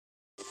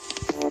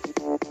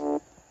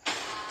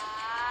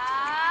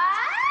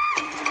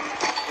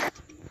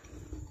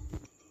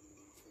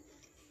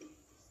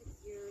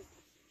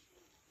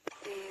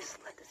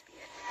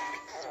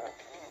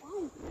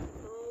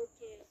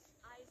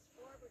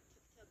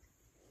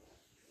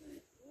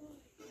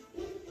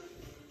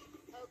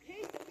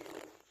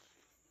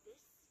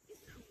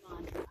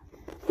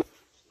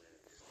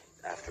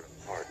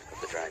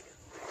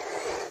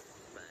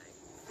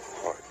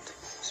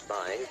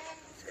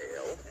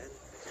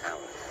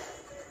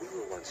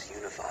once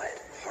unified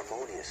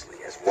harmoniously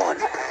as one,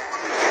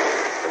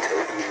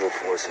 until evil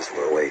forces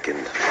were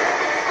awakened,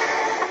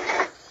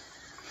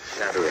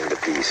 gathering the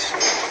peace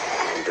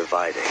and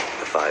dividing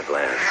the five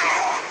lands.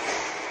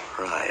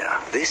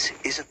 Raya, this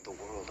isn't the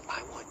world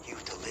I want you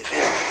to live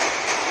in.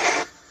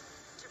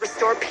 To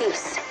restore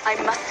peace, I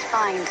must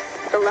find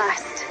the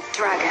last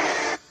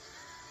dragon.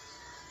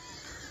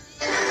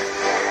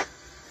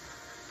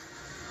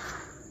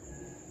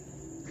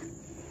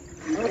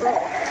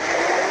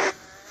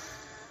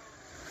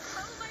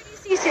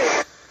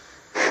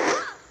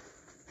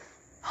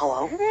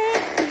 Hello?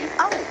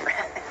 Oh,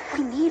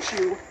 we need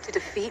you to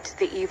defeat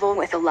the evil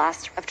with the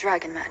last of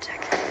dragon magic.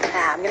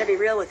 Nah, I'm gonna be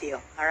real with you,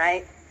 all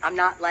right? I'm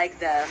not like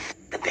the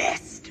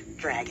best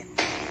dragon.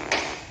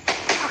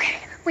 Okay,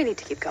 we need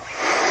to keep going.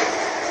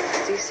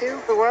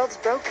 Sisu, the world's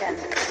broken.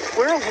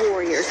 We're all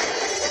warriors,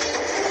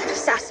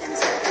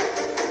 assassins,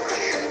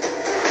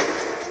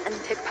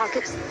 and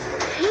pickpockets.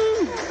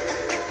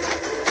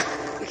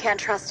 You can't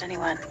trust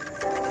anyone.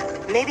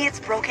 Maybe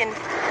it's broken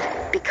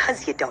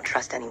because you don't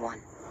trust anyone.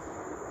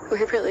 We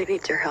really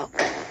need your help.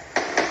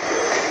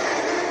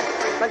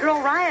 My girl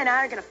Raya and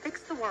I are gonna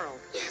fix the world.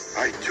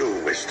 I too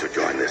wish to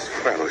join this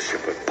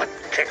fellowship of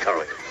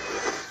particularly.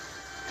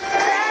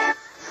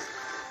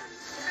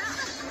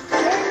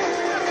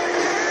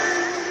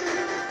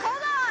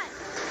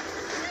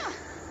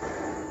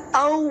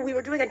 Oh, we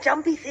were doing a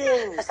jumpy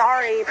thing.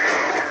 Sorry.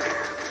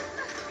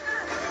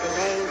 It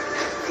may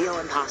feel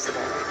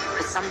impossible,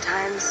 but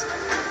sometimes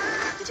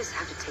you just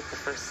have to take the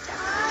first step.